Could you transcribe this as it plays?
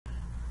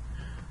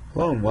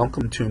Hello and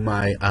welcome to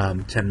my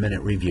 10-minute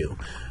review.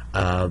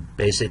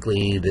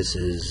 Basically, this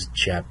is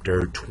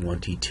chapter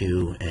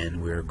 22,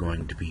 and we're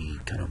going to be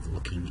kind of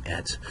looking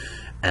at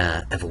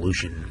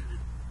evolution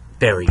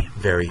very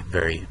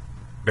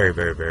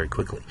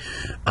quickly.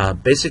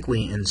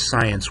 Basically, in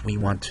science, we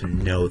want to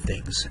know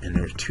things, and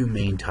there's two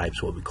main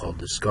types, what we call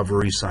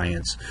discovery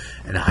science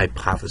and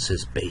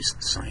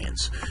hypothesis-based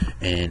science.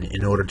 And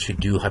in order to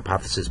do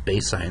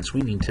hypothesis-based science,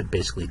 we need to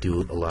basically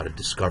do a lot of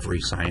discovery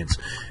science.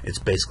 It's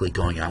basically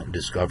going out and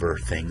discover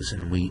things,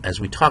 and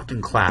as we talked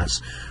in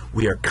class,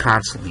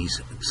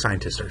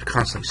 scientists are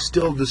constantly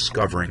still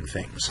discovering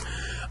things.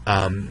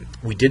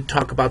 We did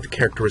talk about the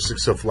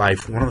characteristics of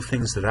life. One of the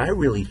things that I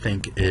really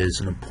think is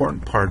an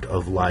important part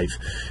of life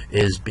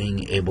is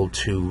being able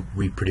to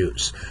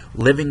reproduce.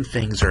 Living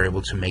things are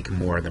able to make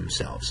more of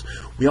themselves.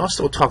 We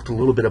also talked a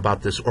little bit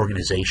about this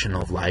organization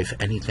of life,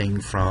 anything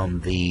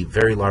from the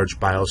very large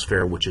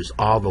biosphere, which is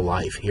all the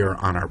life here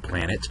on our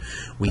planet.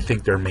 We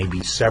think there may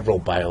be several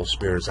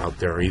biospheres out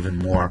there, or even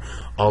more,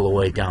 all the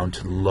way down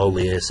to the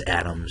lowliest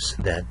atoms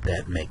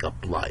that make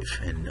up life.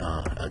 And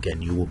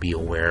again, you will be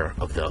aware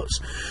of those.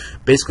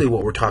 Basically,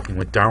 what we're talking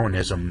with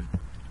Darwinism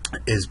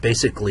is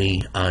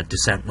basically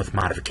descent with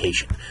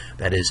modification.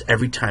 That is,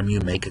 every time you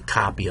make a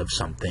copy of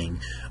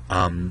something,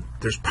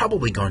 there's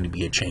probably going to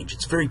be a change.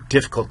 It's very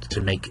difficult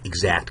to make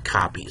exact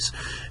copies.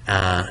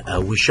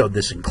 We showed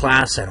this in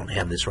class. I don't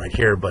have this right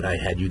here, but I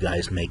had you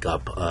guys make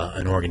up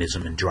an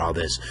organism and draw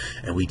this,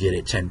 and we did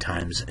it 10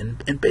 times.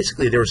 And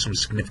basically, there were some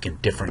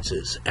significant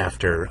differences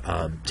after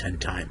 10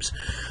 times.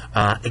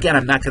 Again,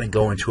 I'm not going to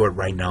go into it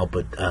right now,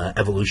 but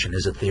evolution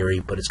is a theory,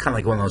 but it's kind of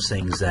like one of those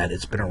things that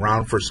it's been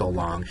around for so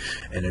long,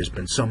 and there's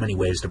been so many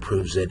ways to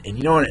prove it. And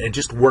you know what? It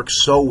just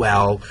works so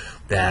well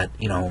that,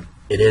 you know,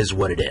 it is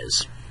what it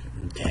is.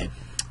 Okay.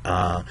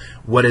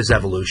 What is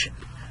evolution?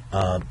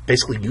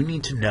 Basically, you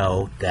need to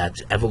know that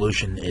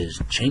evolution is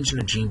changing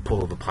the gene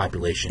pool of a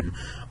population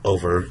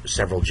over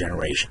several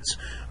generations.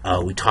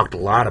 We talked a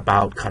lot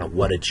about kind of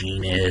what a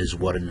gene is,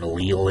 what an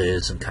allele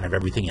is, and kind of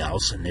everything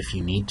else. And if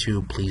you need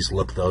to, please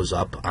look those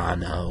up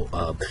on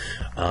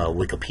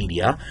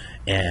Wikipedia.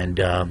 And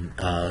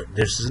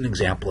this is an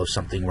example of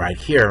something right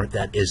here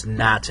that is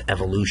not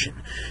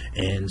evolution.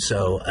 And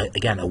so,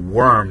 again, a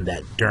worm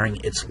that during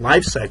its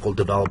life cycle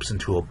develops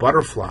into a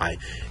butterfly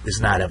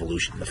is not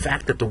evolution. The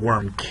fact that the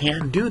worm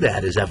can do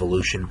that is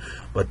evolution,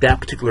 but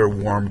that particular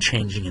worm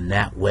changing in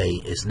that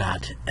way is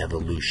not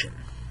evolution.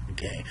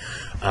 Okay.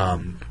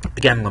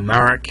 Again,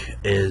 Lamarck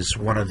is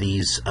one of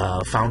these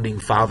founding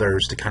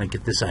fathers to kind of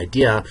get this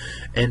idea,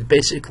 and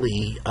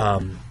basically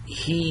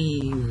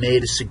he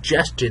made a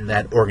suggestion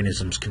that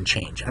organisms can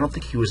change. I don't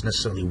think he was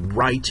necessarily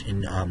right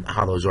in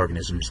how those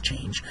organisms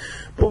change,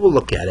 but we'll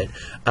look at it.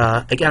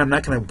 Again, I'm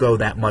not going to go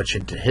that much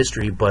into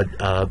history,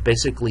 but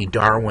basically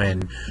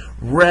Darwin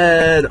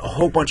read a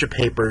whole bunch of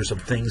papers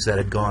of things that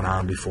had gone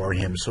on before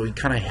him, so he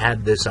kind of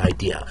had this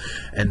idea.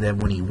 And then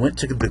when he went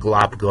to the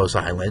Galapagos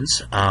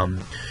Islands,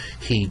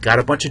 he got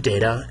a bunch of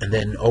data, and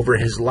then over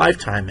his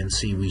lifetime, and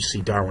we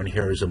see Darwin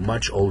here as a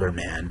much older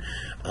man,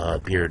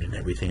 beard and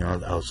everything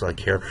else like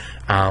here,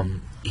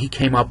 he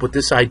came up with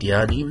this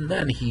idea, and even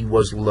then he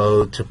was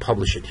loath to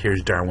publish it.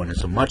 Here's Darwin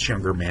as a much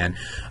younger man.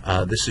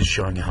 This is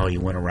showing how he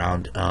went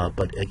around,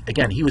 but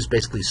again, he was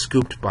basically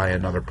scooped by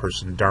another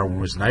person. Darwin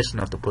was nice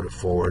enough to put it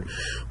forward,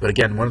 but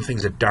again, one of the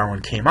things that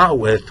Darwin came out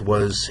with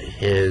was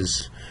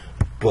his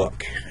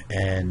book.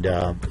 And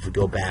if we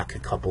go back a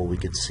couple, we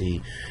could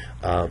see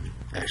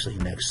actually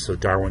next. So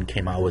Darwin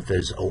came out with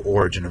his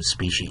Origin of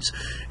Species.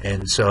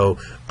 And so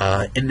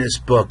in this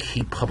book,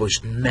 he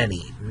published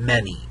many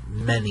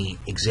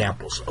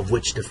examples, of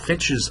which the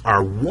finches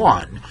are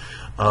one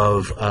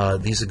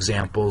of these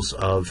examples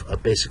of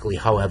basically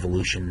how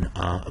evolution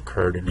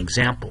occurred, and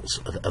examples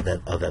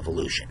of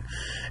evolution.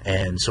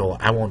 And so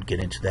I won't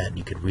get into that, and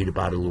you could read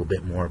about it a little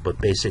bit more, but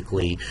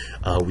basically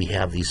we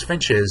have these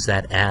finches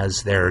that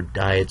as their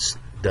diets,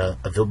 the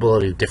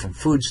availability of different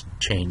foods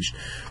changed,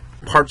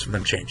 parts of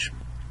them change.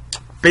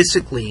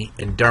 Basically,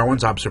 in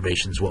Darwin's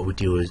observations, what we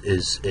do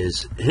is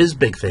his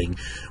big thing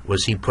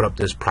was he put up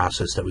this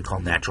process that we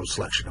call natural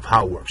selection of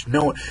how it works.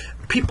 No,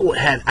 people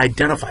had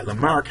identified,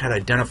 Lamarck had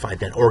identified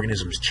that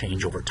organisms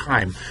change over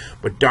time,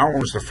 but Darwin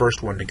was the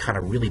first one to kind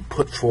of really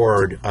put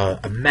forward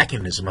a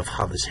mechanism of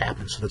how this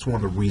happens. So that's one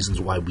of the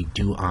reasons why we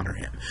do honor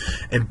him.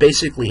 And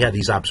basically, he had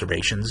these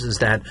observations is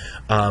that,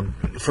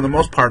 for the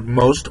most part,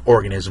 most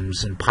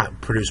organisms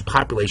produce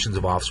populations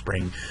of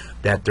offspring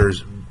that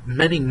there's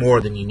many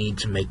more than you need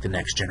to make the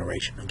next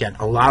generation. Again,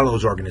 a lot of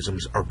those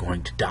organisms are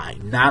going to die.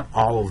 Not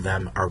all of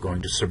them are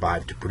going to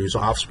survive to produce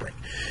offspring.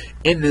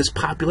 In this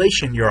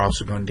population, you're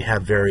also going to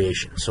have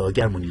variation. So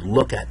again, when you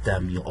look at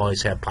them, you'll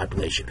always have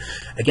population.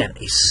 Again,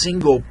 a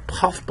single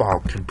puffball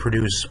can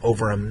produce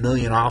over 1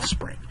 million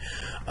offspring.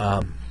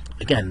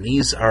 again,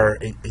 these are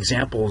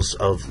examples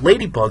of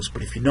ladybugs,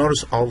 but if you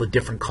notice all the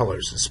different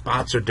colors, the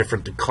spots are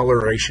different, the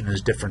coloration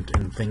is different,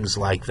 and things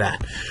like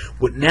that.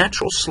 What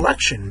natural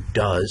selection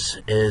does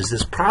is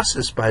this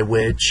process by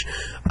which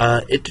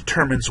it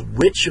determines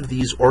which of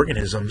these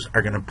organisms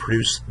are going to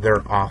produce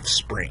their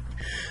offspring.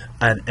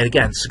 And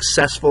again,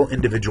 successful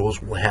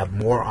individuals will have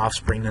more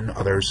offspring than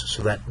others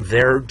so that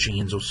their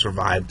genes will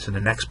survive to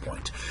the next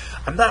point.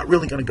 I'm not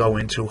really going to go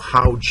into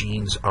how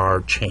genes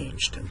are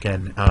changed.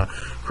 Again,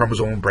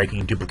 chromosome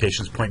breaking,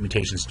 duplications, point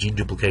mutations, gene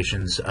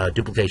duplications,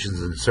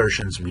 duplications,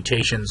 insertions,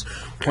 mutations,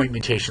 point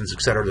mutations,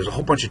 etc. There's a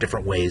whole bunch of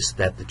different ways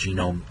that the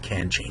genome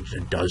can change,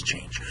 and it does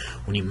change.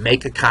 When you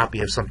make a copy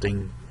of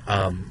something,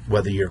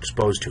 whether you're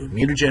exposed to a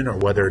mutagen or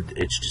whether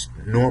it's just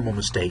normal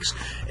mistakes,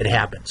 it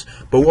happens.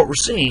 But what we're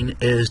seeing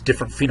is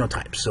different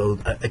phenotypes. So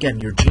again,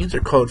 your genes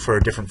are coded for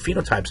different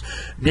phenotypes.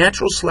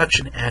 Natural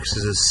selection acts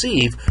as a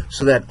sieve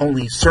so that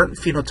only certain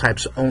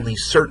phenotypes, only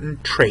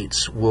certain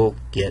traits will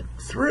get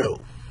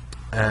through.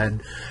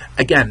 And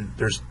again,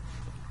 there's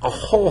a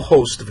whole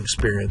host of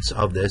experience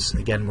of this.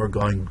 Again, we're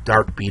going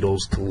dark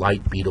beetles to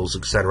light beetles,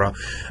 etc.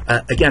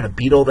 Again, a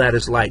beetle that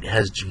is light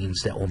has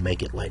genes that will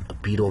make it light. A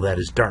beetle that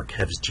is dark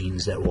has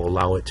genes that will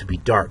allow it to be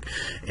dark.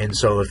 And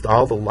so if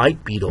all the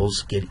light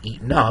beetles get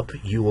eaten up,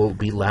 you will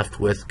be left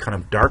with kind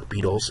of dark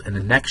beetles, and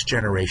the next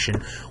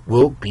generation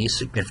will be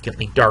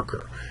significantly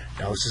darker.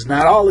 Now, this is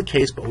not all the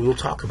case, but we will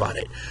talk about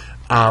it.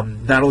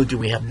 Not only do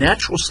we have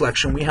natural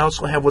selection, we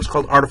also have what's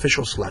called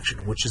artificial selection,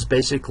 which is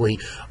basically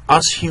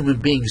us human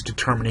beings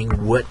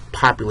determining what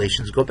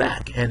populations go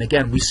back. And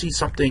again, we see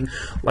something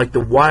like the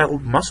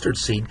wild mustard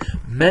seed.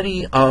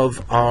 Many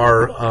of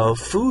our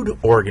food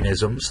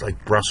organisms,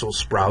 like Brussels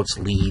sprouts,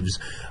 leaves,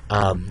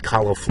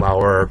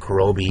 cauliflower,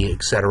 carobi,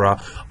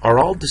 etc., are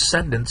all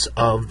descendants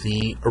of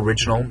the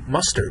original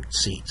mustard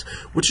seeds,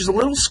 which is a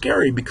little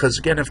scary because,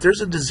 again, if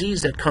there's a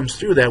disease that comes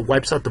through that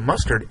wipes out the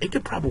mustard, it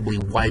could probably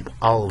wipe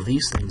all of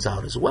these things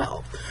out as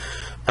well.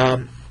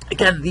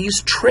 Again,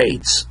 these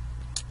traits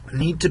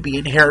need to be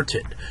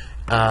inherited.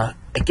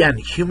 Again,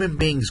 human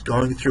beings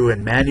going through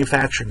and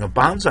manufacturing a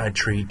bonsai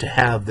tree to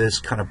have this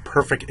kind of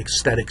perfect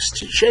aesthetic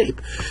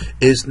shape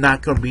is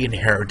not going to be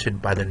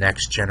inherited by the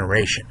next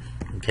generation.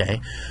 Okay.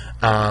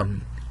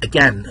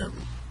 Again,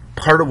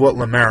 part of what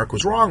Lamarck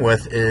was wrong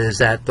with is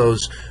that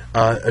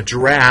a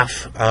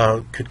giraffe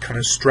could kind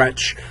of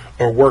stretch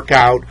or work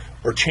out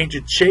or change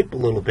its shape a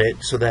little bit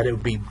so that it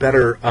would be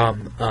better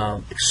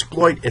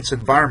exploit its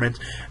environment,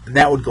 and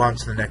that would go on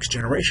to the next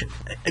generation.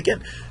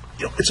 Again,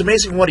 it's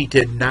amazing what he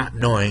did, not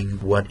knowing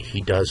what he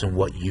does and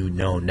what you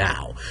know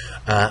now.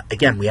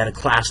 Again, we had a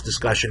class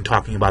discussion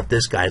talking about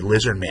this guy,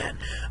 Lizard Man.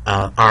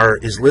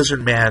 Is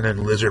Lizard Man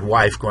and Lizard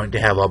Wife going to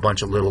have a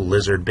bunch of little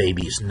lizard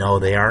babies? No,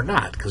 they are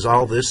not, because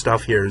all this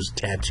stuff here is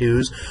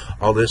tattoos.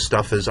 All this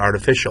stuff is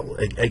artificial.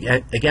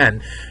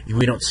 Again,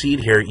 we don't see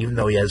it here, even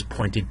though he has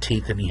pointed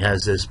teeth and he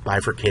has this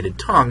bifurcated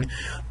tongue.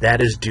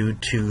 That is due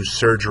to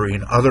surgery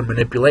and other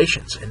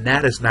manipulations, and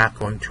that is not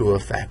going to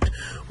affect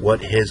what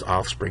his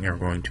offspring are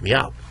going to be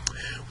out.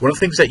 One of the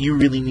things that you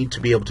really need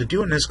to be able to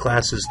do in this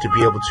class is to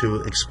be able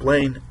to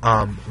explain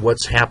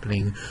what's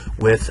happening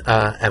with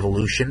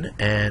evolution,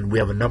 and we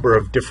have a number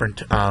of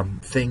different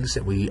things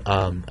that we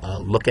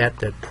look at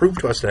that prove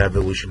to us that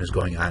evolution is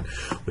going on.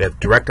 We have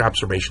direct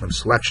observation of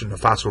selection, the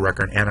fossil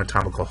record,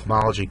 anatomical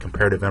homology,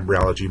 comparative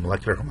embryology,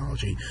 molecular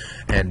homology,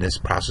 and this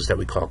process that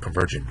we call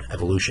convergent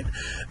evolution.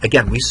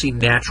 Again, we see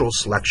natural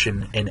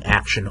selection in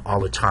action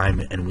all the time,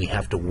 and we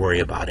have to worry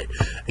about it.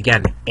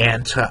 Again,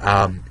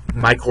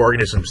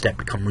 microorganisms that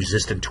become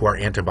resistant to our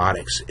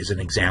antibiotics is an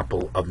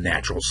example of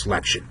natural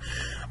selection.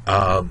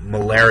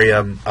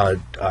 Malaria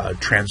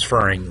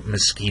transferring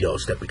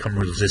mosquitoes that become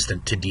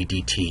resistant to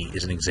DDT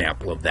is an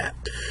example of that.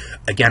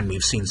 Again,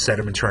 we've seen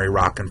sedimentary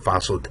rock and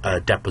fossil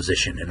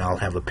deposition, and I'll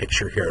have a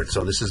picture here.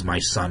 So this is my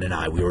son and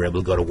I. We were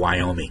able to go to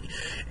Wyoming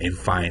and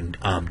find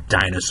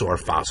dinosaur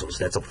fossils.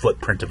 That's a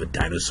footprint of a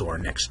dinosaur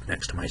next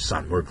to my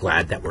son. We're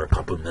glad that we're a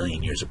couple of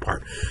million years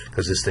apart,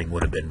 because this thing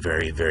would have been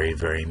very, very,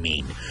 very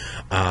mean.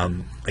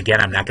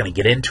 Again, I'm not going to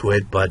get into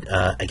it, but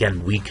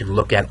again, we can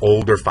look at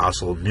older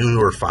fossils,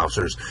 newer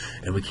fossils,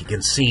 and we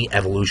can see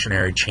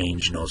evolutionary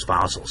change in those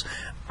fossils.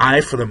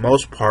 I, for the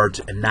most part,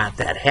 am not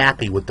that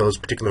happy with those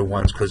particular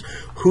ones, because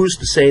who's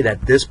to say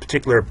that this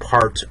particular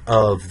part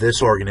of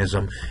this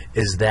organism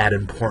is that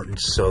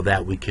important so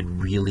that we can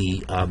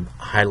really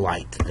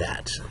highlight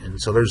that? And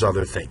so there's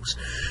other things.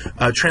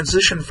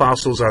 Transition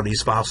fossils are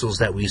these fossils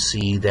that we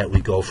see that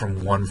we go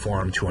from one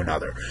form to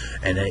another.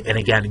 And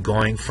again,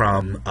 going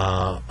from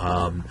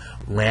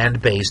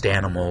land-based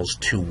animals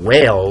to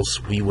whales,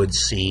 we would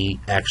see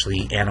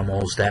actually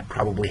animals that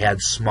probably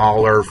had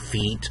smaller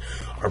feet,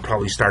 are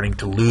probably starting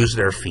to lose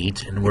their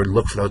feet, and we're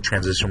looking for those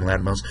transitional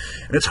animals.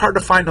 And it's hard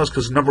to find those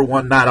because, number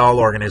one, not all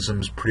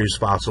organisms produce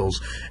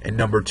fossils, and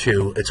number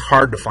two, it's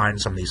hard to find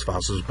some of these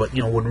fossils. But,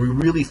 when we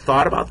really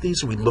thought about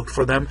these and we looked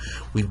for them,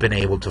 we've been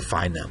able to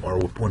find them. Or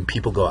when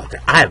people go out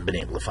there, I haven't been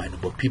able to find them,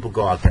 but people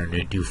go out there and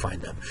they do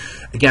find them.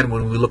 Again,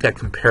 when we look at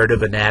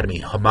comparative anatomy,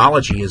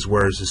 homology is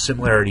where is a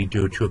similarity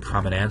due to a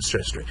common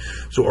ancestry.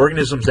 So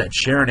organisms that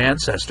share an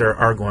ancestor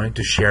are going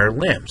to share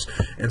limbs.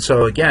 And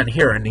so again,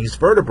 here in these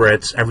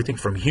vertebrates, everything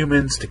from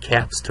humans to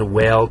cats to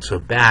whale to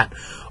bat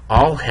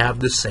all have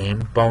the same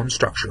bone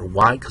structure.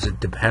 Why? Because it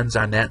depends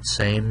on that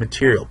same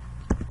material.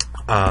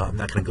 I'm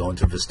not going to go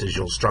into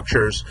vestigial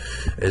structures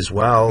as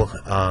well.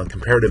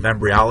 Comparative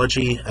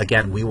embryology,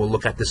 again, we will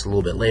look at this a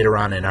little bit later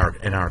on in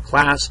our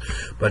class,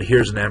 but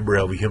here's an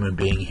embryo of a human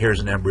being, here's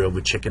an embryo of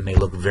a chicken. They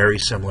look very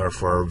similar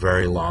for a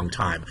very long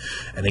time.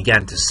 And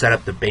again, to set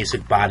up the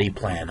basic body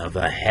plan of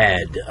a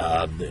head,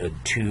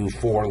 2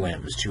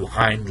 forelimbs, 2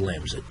 hind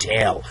limbs, a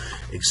tail,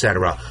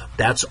 etc.,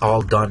 that's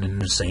all done in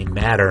the same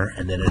manner,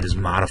 and then it is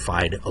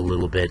modified a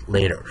little bit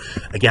later.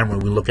 Again, when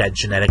we look at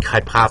genetic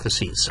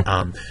hypotheses,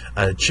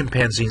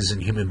 chimpanzees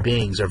and human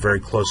beings are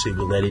very closely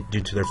related due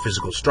to their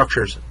physical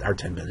structures. Our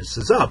 10 minutes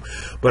is up.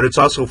 But it's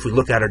also, if we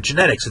look at our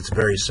genetics, it's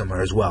very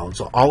similar as well. And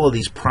so all of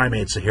these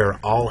primates here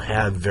all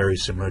have very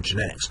similar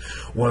genetics.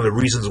 One of the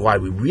reasons why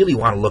we really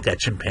want to look at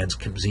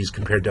chimpanzees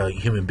compared to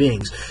human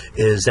beings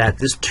is that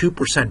this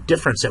 2%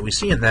 difference that we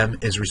see in them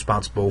is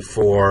responsible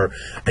for,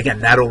 again,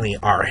 not only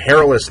our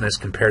hairlessness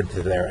compared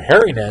to their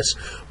hairiness,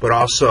 but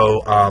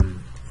also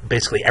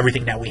basically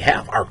everything that we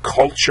have, our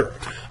culture,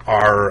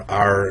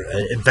 our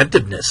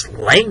inventiveness,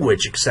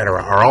 language,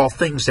 etc., are all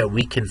things that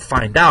we can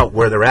find out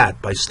where they're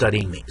at by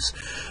studying these.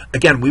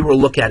 Again, we will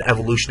look at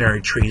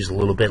evolutionary trees a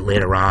little bit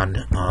later on,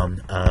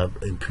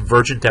 in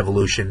convergent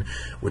evolution,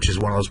 which is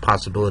one of those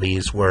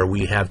possibilities where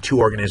we have 2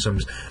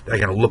 organisms that are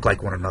going to look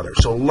like one another.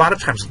 So a lot of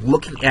times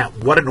looking at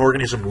what an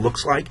organism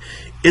looks like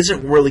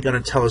isn't really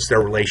going to tell us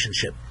their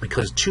relationship,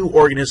 because 2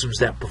 organisms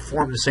that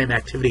perform the same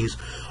activities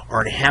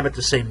or inhabit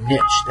the same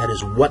niche, that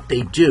is what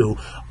they do,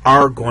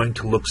 are going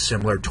to look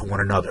similar to one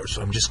another.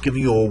 So I'm just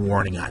giving you a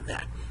warning on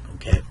that.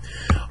 Okay.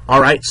 All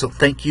right, so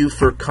thank you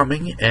for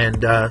coming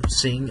and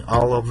seeing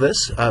all of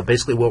this.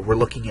 Basically what we're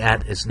looking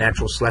at is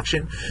natural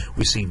selection.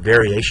 We see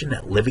variation,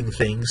 that living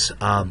things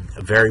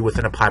vary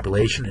within a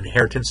population.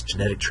 Inheritance,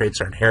 genetic traits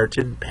are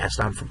inherited,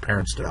 passed on from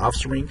parents to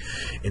offspring.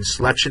 In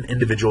selection,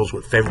 individuals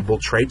with favorable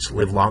traits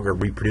live longer,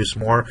 reproduce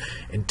more.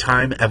 In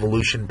time,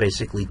 evolution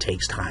basically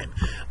takes time.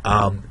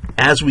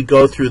 As we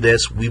go through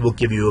this, we will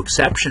give you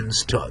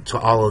exceptions to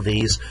all of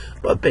these,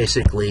 but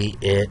basically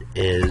it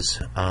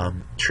is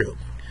true.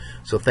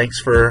 So thanks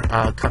for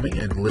coming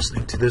and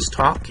listening to this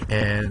talk,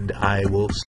 and I will